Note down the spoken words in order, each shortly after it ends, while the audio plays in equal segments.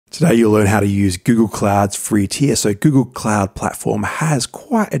Today you'll learn how to use Google Cloud's free tier. So Google Cloud Platform has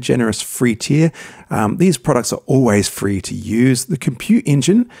quite a generous free tier. These products are always free to use. The compute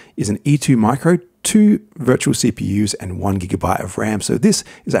engine is an E2 micro, 2 virtual CPUs and 1 GB of RAM. So this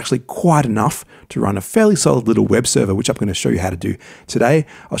is actually quite enough to run a fairly solid little web server, which I'm going to show you how to do today.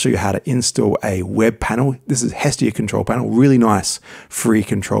 I'll show you how to install a web panel. This is Hestia control panel, really nice free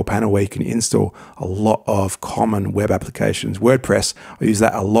control panel where you can install a lot of common web applications. WordPress, I use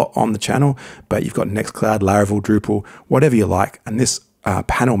that a lot on the channel, but you've got Nextcloud, Laravel, Drupal, whatever you like. And this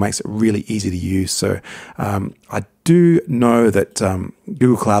panel makes it really easy to use. So I do know that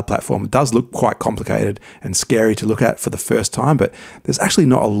Google Cloud Platform does look quite complicated and scary to look at for the first time, but there's actually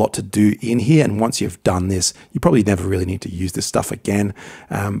not a lot to do in here. And once you've done this, you probably never really need to use this stuff again.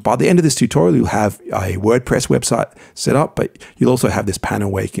 By the end of this tutorial, you'll have a WordPress website set up, but you'll also have this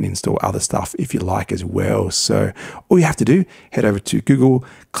panel where you can install other stuff if you like as well. So all you have to do, head over to Google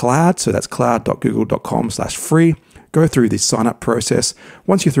Cloud. So that's cloud.google.com/free. Go through the sign up process.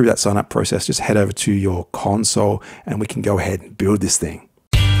 Once you're through that sign up process, just head over to your console and we can go ahead and build this thing.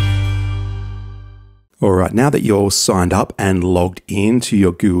 All right, now that you're signed up and logged into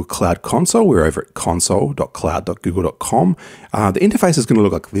your Google Cloud console, we're over at console.cloud.google.com. The interface is going to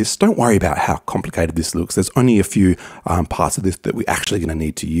look like this. Don't worry about how complicated this looks. There's only a few parts of this that we're actually going to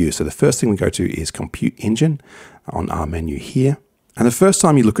need to use. So the first thing we go to is Compute Engine on our menu here. And the first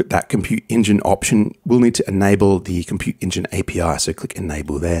time you look at that Compute Engine option, we'll need to enable the Compute Engine API. So click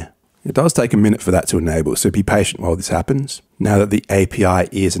Enable there. It does take a minute for that to enable, so be patient while this happens. Now that the API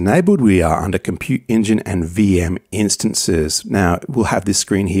is enabled, we are under Compute Engine and VM instances. Now we'll have this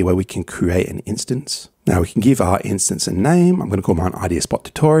screen here where we can create an instance. Now we can give our instance a name. I'm going to call mine IdeaSpot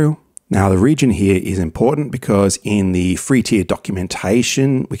Tutorial. Now the region here is important because in the free tier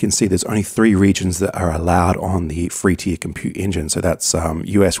documentation, we can see there's only 3 regions that are allowed on the free tier compute engine. So that's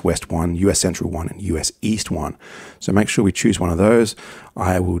US West 1, US Central 1, and US East 1. So make sure we choose one of those.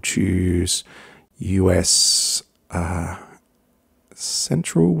 I will choose US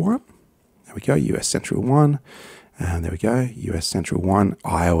Central 1. There we go, US Central 1. And there we go, US Central 1,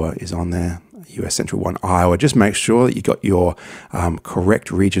 Iowa is on there. US Central 1, Iowa. Just make sure that you got your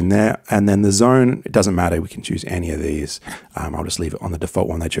correct region there. And then the zone, it doesn't matter. We can choose any of these. I'll just leave it on the default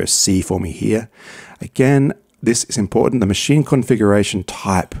one. They chose C for me here. Again, this is important. The machine configuration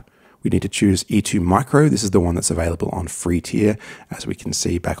type, we need to choose E2 Micro. This is the one that's available on free tier. As we can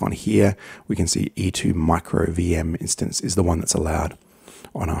see back on here, we can see E2 Micro VM instance is the one that's allowed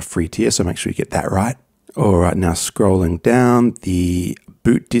on our free tier. So make sure you get that right. All right, now scrolling down the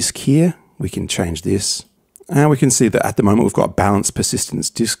boot disk here, we can change this. And we can see that at the moment we've got balanced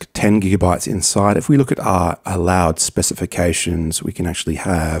persistence disk, 10 gigabytes inside. If we look at our allowed specifications, we can actually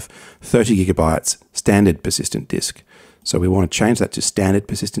have 30 gigabytes standard persistent disk. So we want to change that to standard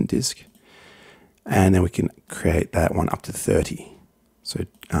persistent disk. And then we can create that one up to 30. So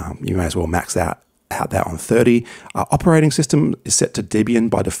you may as well max out that on 30. Our operating system is set to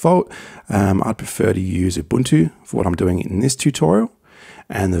Debian by default. I'd prefer to use Ubuntu for what I'm doing in this tutorial.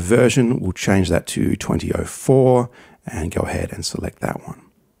 And the version, we'll change that to 2004 and go ahead and select that one.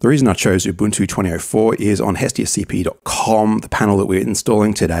 The reason I chose Ubuntu 2004 is on HestiaCP.com, the panel that we're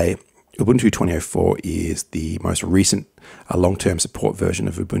installing today. Ubuntu 2004 is the most recent long-term support version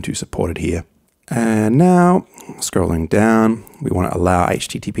of Ubuntu supported here. And now, scrolling down, we want to allow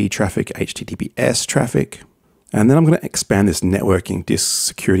HTTP traffic, HTTPS traffic. And then I'm going to expand this networking disk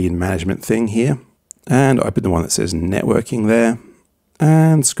security and management thing here. And open the one that says networking there.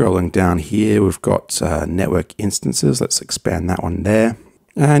 And scrolling down here, we've got network instances. Let's expand that one there.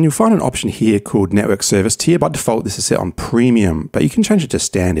 And you'll find an option here called network service tier. By default, this is set on premium, but you can change it to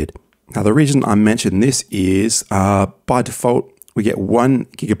standard. Now, the reason I mentioned this is by default, we get 1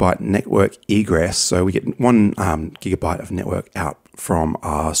 gigabyte network egress. So we get 1 gigabyte of network out from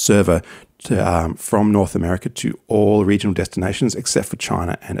our server to, from North America to all regional destinations except for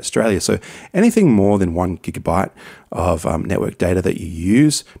China and Australia. So anything more than 1 gigabyte of network data that you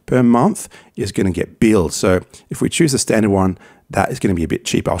use per month is going to get billed. So if we choose the standard one, that is going to be a bit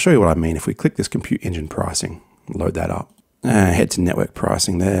cheaper. I'll show you what I mean. If we click this compute engine pricing, load that up, head to network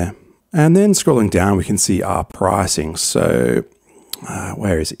pricing there. And then scrolling down, we can see our pricing. So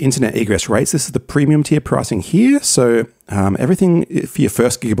where is it? Internet egress rates. This is the premium tier pricing here. So everything for your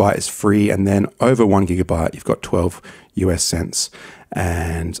first gigabyte is free. And then over 1 gigabyte, you've got 12 US cents.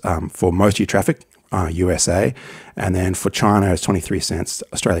 And for most of your traffic, USA. And then for China, it's 23 cents.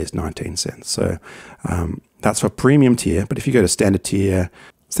 Australia is 19 cents. So that's for premium tier. But if you go to standard tier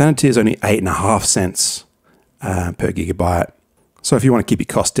is only 8.5 cents per gigabyte. So if you want to keep your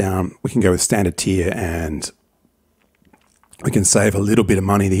costs down, we can go with standard tier and we can save a little bit of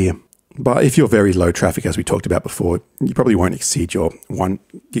money here. But if you're very low traffic, as we talked about before, you probably won't exceed your 1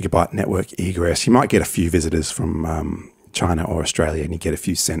 GB network egress. You might get a few visitors from China or Australia and you get a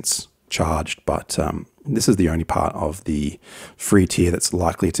few cents charged, but this is the only part of the free tier that's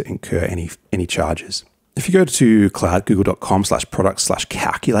likely to incur any charges. If you go to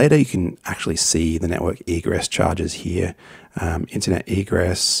cloudgoogle.com/product/calculator, you can actually see the network egress charges here. Internet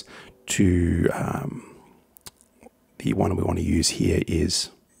egress to the one we want to use here is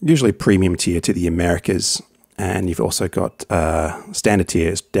usually premium tier to the Americas. And you've also got standard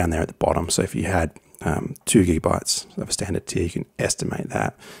tiers down there at the bottom. So if you had 2 gigabytes of a standard tier, you can estimate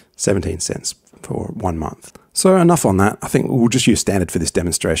that 17 cents for 1 month. So enough on that. I think we'll just use standard for this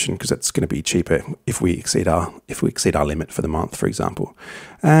demonstration because it's going to be cheaper if we exceed our limit for the month, for example.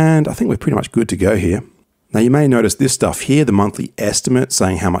 And I think we're pretty much good to go here. Now you may notice this stuff here, the monthly estimate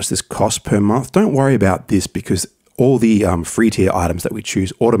saying how much this costs per month. Don't worry about this because all the free tier items that we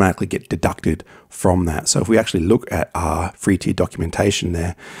choose automatically get deducted from that. So if we actually look at our free tier documentation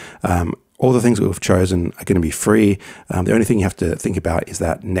there, all the things that we've chosen are going to be free. The only thing you have to think about is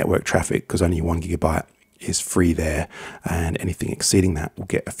that network traffic, because only 1 gigabyte is free there, and anything exceeding that will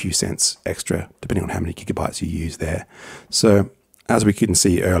get a few cents extra depending on how many gigabytes you use there. So as we can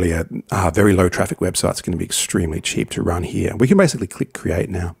see earlier, very low traffic websites are going to be extremely cheap to run here. We can basically click create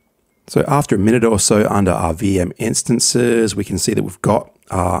now. So after a minute or so under our VM instances, we can see that we've got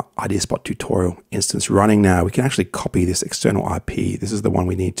our IdeaSpot tutorial instance running now. We can actually copy this external IP. This is the one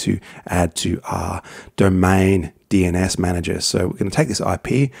we need to add to our domain DNS manager. So we're going to take this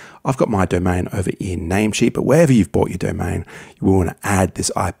IP. I've got my domain over in Namecheap, but wherever you've bought your domain, you will want to add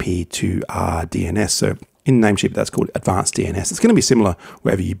this IP to our DNS. So in Namecheap, that's called Advanced DNS. It's going to be similar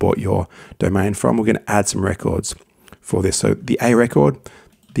wherever you bought your domain from. We're going to add some records for this. So the A record,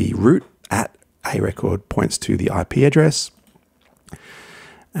 the root at A record points to the IP address.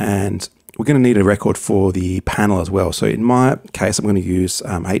 And we're going to need a record for the panel as well. So in my case, I'm going to use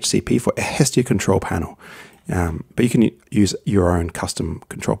HCP for a Hestia control panel. But you can use your own custom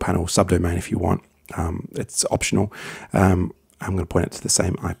control panel subdomain if you want. It's optional. I'm going to point it to the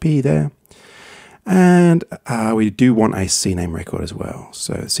same IP there. And we do want a CNAME record as well.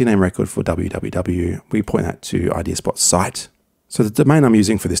 So CNAME record for www, we point that to IdeaSpot site. So the domain I'm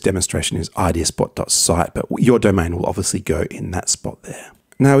using for this demonstration is ideaspot.site, but your domain will obviously go in that spot there.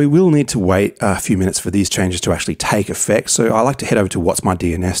 Now we will need to wait a few minutes for these changes to actually take effect. So I like to head over to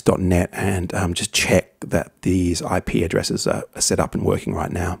whatsmydns.net and just check that these IP addresses are set up and working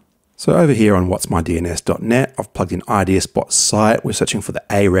right now. So over here on whatsmydns.net, I've plugged in IdeaSpot site. We're searching for the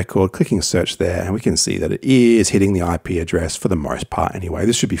A record, clicking search there, and we can see that it is hitting the IP address for the most part anyway.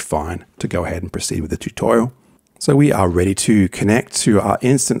 This should be fine to go ahead and proceed with the tutorial. So we are ready to connect to our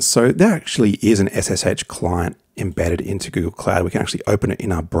instance. So there actually is an SSH client embedded into Google Cloud. We can actually open it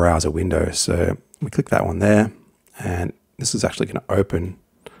in our browser window. So we click that one there, and this is actually going to open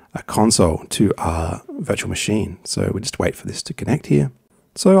a console to our virtual machine. So we just wait for this to connect here.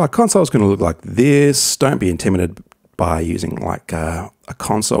 So our console is going to look like this. Don't be intimidated by using like a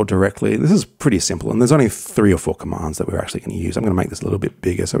console directly. This is pretty simple, and there's only 3 or 4 commands that we're actually going to use. I'm going to make this a little bit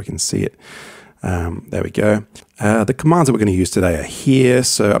bigger so we can see it. There we go. The commands that we're going to use today are here.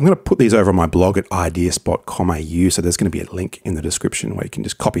 So I'm going to put these over on my blog at ideaspot.com.au. So there's going to be a link in the description where you can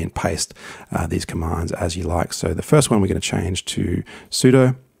just copy and paste these commands as you like. So the first one we're going to change to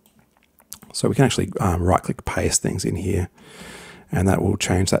sudo. So we can actually right click paste things in here, and that will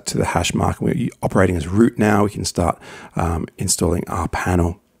change that to the hash mark. We're operating as root now. We can start installing our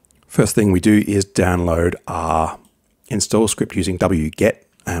panel. First thing we do is download our install script using wget.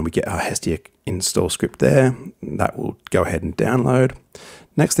 And we get our Hestia install script there. That will go ahead and download.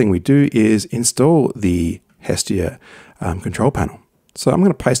 Next thing we do is install the Hestia control panel. So I'm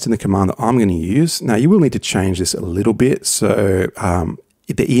going to paste in the command that I'm going to use. Now you will need to change this a little bit. So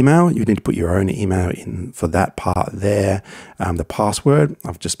the email, you need to put your own email in for that part there. The password,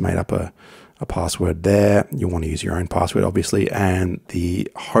 I've just made up a password there. You'll want to use your own password, obviously. And the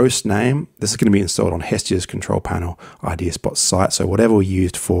host name, this is going to be installed on Hestia's control panel, IdeaSpot site. So whatever we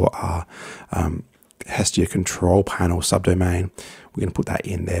used for our Hestia control panel subdomain, we're going to put that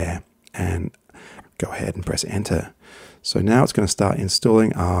in there and go ahead and press enter. So now it's going to start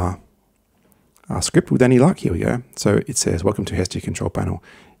installing our script with any luck. Here we go. So it says, welcome to Hestia control panel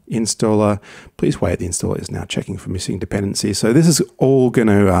installer. Please wait, the installer is now checking for missing dependencies. So this is all going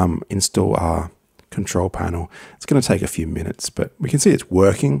to install our control panel. It's going to take a few minutes, but we can see it's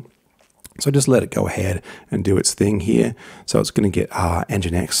working. So just let it go ahead and do its thing here. So it's going to get our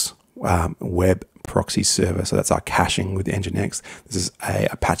Nginx web proxy server. So that's our caching with Nginx. This is a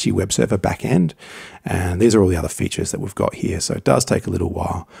Apache web server backend. And these are all the other features that we've got here. So it does take a little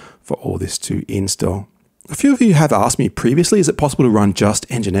while for all this to install. A few of you have asked me previously, is it possible to run just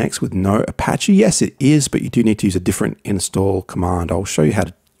Nginx with no Apache? Yes, it is, but you do need to use a different install command. I'll show you how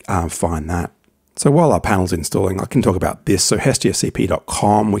to find that. So while our panel's installing, I can talk about this. So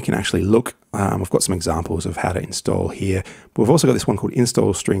HestiaCP.com, we can actually look. We've got some examples of how to install here. But we've also got this one called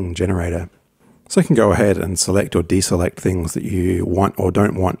install string generator. So you can go ahead and select or deselect things that you want or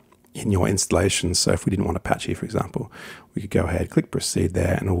don't want in your installation. So if we didn't want Apache, for example, we could go ahead, click proceed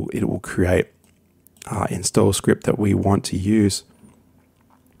there, and it will create our install script that we want to use.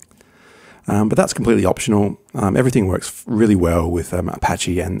 But that's completely optional. Everything works really well with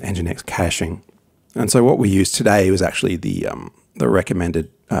Apache and Nginx caching. And so what we used today was actually the recommended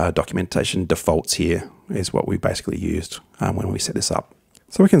documentation defaults here is what we basically used when we set this up.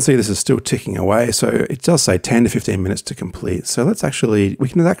 So we can see this is still ticking away. So it does say 10 to 15 minutes to complete. So we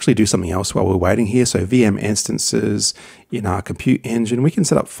can actually do something else while we're waiting here. So VM instances in our compute engine, we can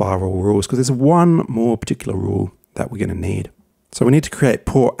set up firewall rules because there's one more particular rule that we're going to need. So we need to create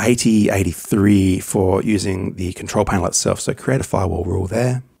port 8083 for using the control panel itself. So create a firewall rule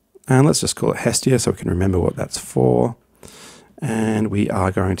there. And let's just call it Hestia so we can remember what that's for. And we are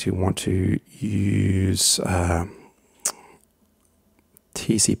going to want to use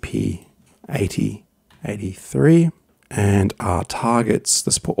TCP 8083. And our targets,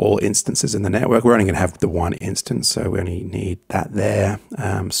 let's put all instances in the network. We're only going to have the one instance, so we only need that there.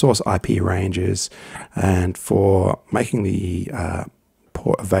 Source IP ranges. And for making the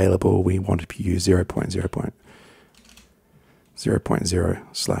port available, we want to use 0.0/0.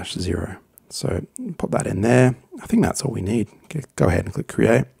 So put that in there. I think that's all we need. Okay, go ahead and click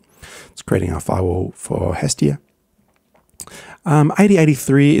create. It's creating our firewall for Hestia.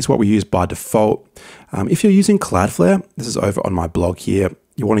 8083 is what we use by default. If you're using Cloudflare, this is over on my blog here,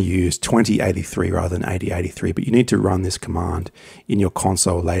 you want to use 2083 rather than 8083, but you need to run this command in your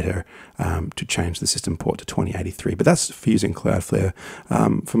console later to change the system port to 2083. But that's for using Cloudflare.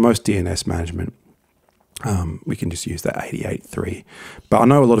 For most DNS management, we can just use that 8083. But I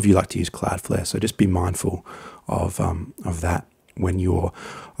know a lot of you like to use Cloudflare, so just be mindful of that when you're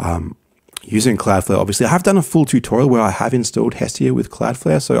using Cloudflare. Obviously, I have done a full tutorial where I have installed Hestia with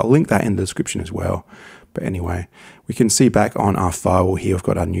Cloudflare, so I'll link that in the description as well. But anyway, we can see back on our firewall here, we've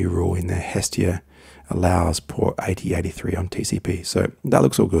got our new rule in there. Hestia allows port 8083 on TCP. So that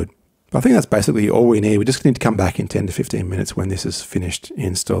looks all good. But I think that's basically all we need. We just need to come back in 10 to 15 minutes when this is finished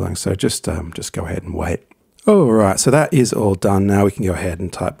installing. So just go ahead and wait. All right, so that is all done. Now we can go ahead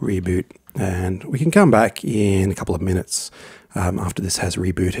and type reboot, and we can come back in a couple of minutes after this has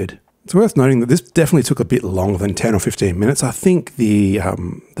rebooted. It's worth noting that this definitely took a bit longer than 10 or 15 minutes. I think the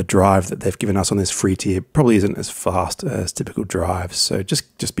drive that they've given us on this free tier probably isn't as fast as typical drives. So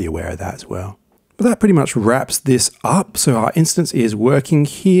just be aware of that as well. But that pretty much wraps this up. So our instance is working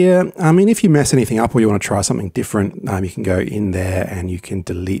here. I mean, if you mess anything up or you want to try something different, you can go in there and you can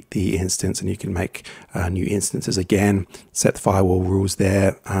delete the instance and you can make new instances again, set the firewall rules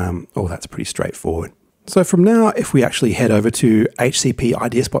there. All that's pretty straightforward. So from now, if we actually head over to HCP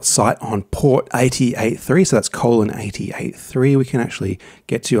IDSbot site on port 8083, so that's :8083, we can actually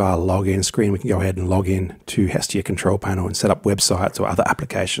get to our login screen. We can go ahead and log in to Hestia Control Panel and set up websites or other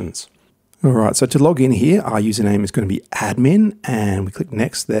applications. All right, so to log in here, our username is going to be admin, and we click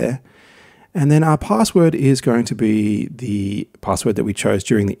next there. And then our password is going to be the password that we chose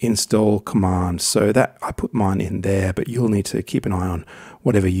during the install command. So that I put mine in there, but you'll need to keep an eye on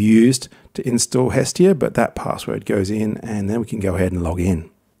whatever you used to install Hestia, but that password goes in and then we can go ahead and log in.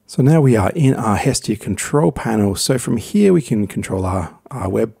 So now we are in our Hestia control panel. So from here, we can control our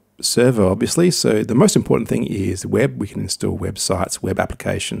web server, obviously. So the most important thing is web. We can install websites, web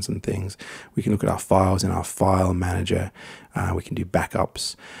applications and things. We can look at our files in our file manager. We can do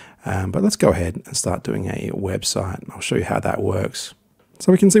backups. But let's go ahead and start doing a website. I'll show you how that works.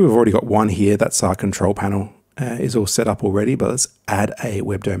 So we can see we've already got one here. That's our control panel. Is all set up already, but let's add a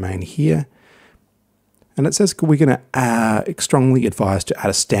web domain here. And it says we're going to strongly advise to add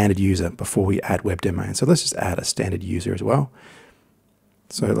a standard user before we add web domain. So let's just add a standard user as well.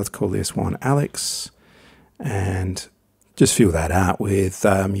 So let's call this one Alex, and just fill that out with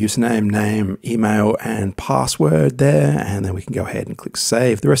username, name, email, and password there. And then we can go ahead and click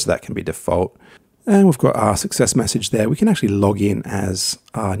save. The rest of that can be default. And we've got our success message there. We can actually log in as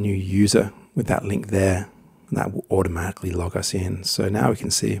our new user with that link there. And that will automatically log us in. So now we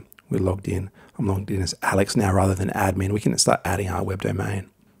can see we're logged in. I'm logged in as Alex now rather than admin. We can start adding our web domain.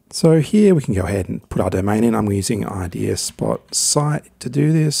 So here we can go ahead and put our domain in. I'm using HestiaCP site to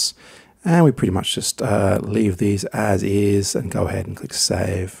do this. And we pretty much just leave these as is and go ahead and click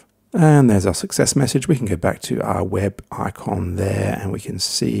save. And there's our success message. We can go back to our web icon there and we can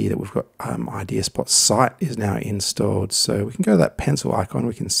see that we've got HestiaCP site is now installed. So we can go to that pencil icon.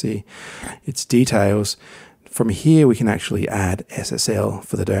 We can see its details. From here, we can actually add SSL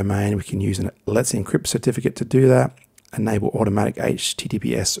for the domain. We can use a Let's Encrypt certificate to do that. Enable automatic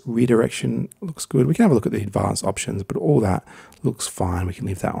HTTPS redirection looks good. We can have a look at the advanced options, but all that looks fine. We can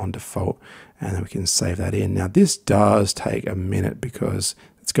leave that on default and then we can save that in. Now this does take a minute because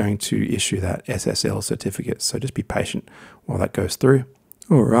it's going to issue that SSL certificate. So just be patient while that goes through.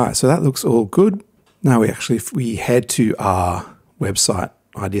 All right, so that looks all good. Now if we head to our website,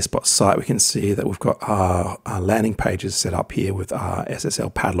 HestiaCP site, we can see that we've got our landing pages set up here with our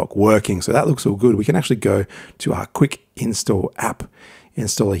SSL padlock working. So that looks all good. We can actually go to our quick install app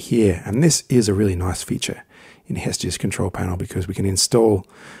installer here. And this is a really nice feature in Hestia's control panel because we can install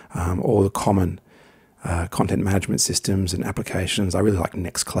all the common content management systems and applications. I really like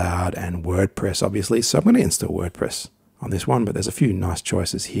Nextcloud and WordPress, obviously. So I'm going to install WordPress on this one, but there's a few nice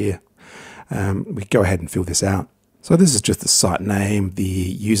choices here. We go ahead and fill this out. So this is just the site name,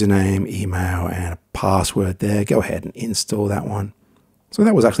 the username, email, and a password there. Go ahead and install that one. So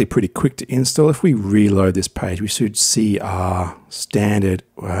that was actually pretty quick to install. If we reload this page, we should see our standard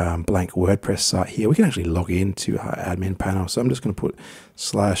blank WordPress site here. We can actually log into our admin panel. So I'm just going to put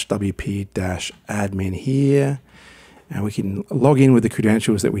 /wp-admin here, and we can log in with the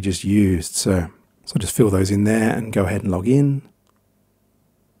credentials that we just used. So just fill those in there and go ahead and log in.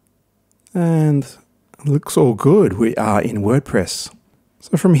 And looks all good. We are in WordPress.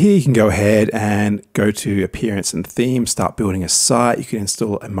 So from here, you can go ahead and go to Appearance and Theme, start building a site. You can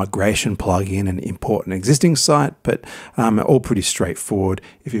install a migration plugin and import an existing site, but all pretty straightforward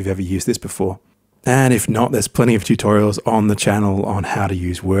if you've ever used this before. And if not, there's plenty of tutorials on the channel on how to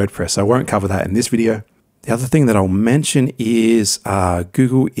use WordPress. I won't cover that in this video. The other thing that I'll mention is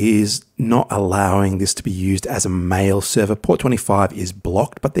Google is not allowing this to be used as a mail server. Port 25 is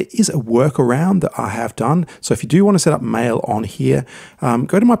blocked, but there is a workaround that I have done. So if you do want to set up mail on here,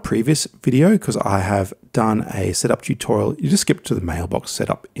 go to my previous video because I have done a setup tutorial. You just skip to the mailbox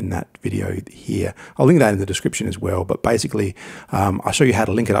setup in that video here. I'll link that in the description as well. But basically, I'll show you how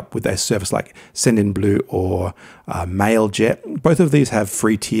to link it up with a service like Sendinblue or MailJet. Both of these have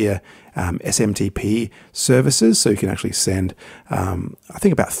free tier SMTP services, so you can actually send I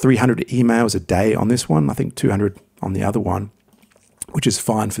think about 300 emails a day on this one, I think 200 on the other one, which is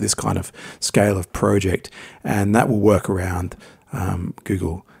fine for this kind of scale of project, and that will work around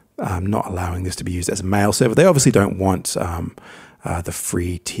Google not allowing this to be used as a mail server. They obviously don't want the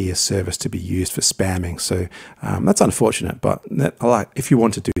free tier service to be used for spamming, so that's unfortunate, but if you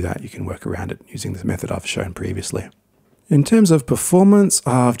want to do that, you can work around it using the method I've shown previously. In terms of performance,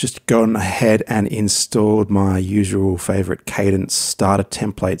 I've just gone ahead and installed my usual favorite Cadence starter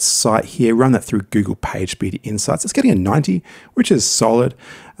template site here, run that through Google PageSpeed Insights. It's getting a 90, which is solid.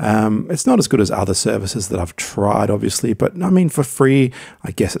 It's not as good as other services that I've tried, obviously, but I mean, for free,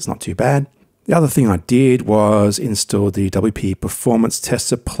 I guess it's not too bad. The other thing I did was install the WP Performance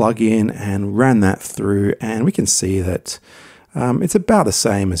Tester plugin and ran that through, and we can see that it's about the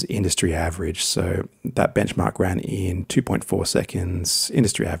same as industry average. So that benchmark ran in 2.4 seconds.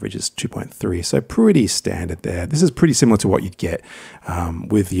 Industry average is 2.3. So pretty standard there. This is pretty similar to what you'd get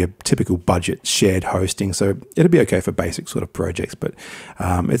with your typical budget shared hosting. So it'll be okay for basic sort of projects, but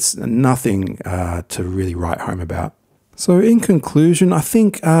it's nothing to really write home about. So in conclusion, I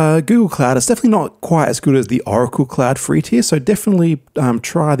think Google Cloud is definitely not quite as good as the Oracle Cloud free tier. So definitely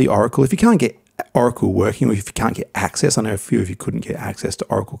try the Oracle. If you can't get Oracle working, or if you can't get access, I know a few of you couldn't get access to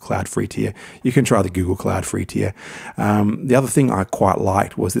Oracle Cloud free tier, you can try the Google Cloud free tier. The other thing I quite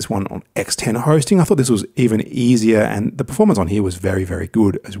liked was this one on X10 hosting. I thought this was even easier, and the performance on here was very, very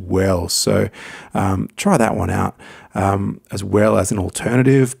good as well. So try that one out as well as an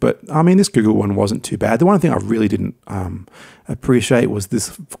alternative. But I mean, this Google one wasn't too bad. The one thing I really didn't appreciate was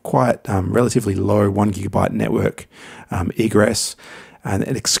this quite relatively low 1 GB network egress. And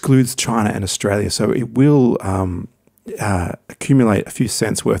it excludes China and Australia. So it will accumulate a few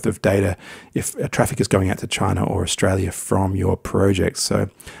cents worth of data if traffic is going out to China or Australia from your project. So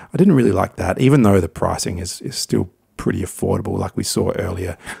I didn't really like that, even though the pricing is still pretty affordable, like we saw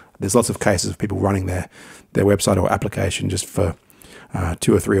earlier. There's lots of cases of people running their website or application just for $2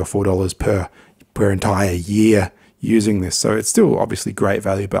 or $3 or $4 per entire year using this. So it's still obviously great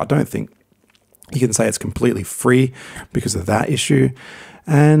value, but I don't think you can say it's completely free because of that issue.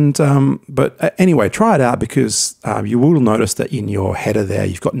 And but anyway, try it out, because you will notice that in your header there,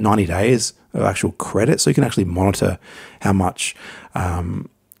 you've got 90 days of actual credit. So you can actually monitor how much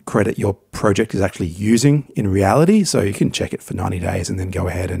credit your project is actually using in reality. So you can check it for 90 days and then go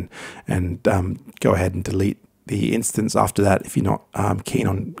ahead and go ahead and delete the instance after that if you're not keen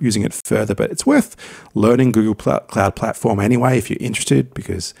on using it further. But it's worth learning Google Cloud Platform anyway if you're interested,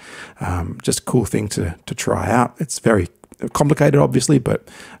 because just a cool thing to try out. It's very complicated, obviously, but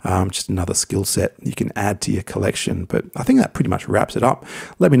just another skill set you can add to your collection. But I think that pretty much wraps it up.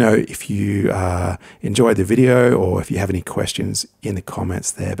 Let me know if you enjoyed the video or if you have any questions in the comments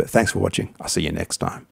there. But thanks for watching. I'll see you next time.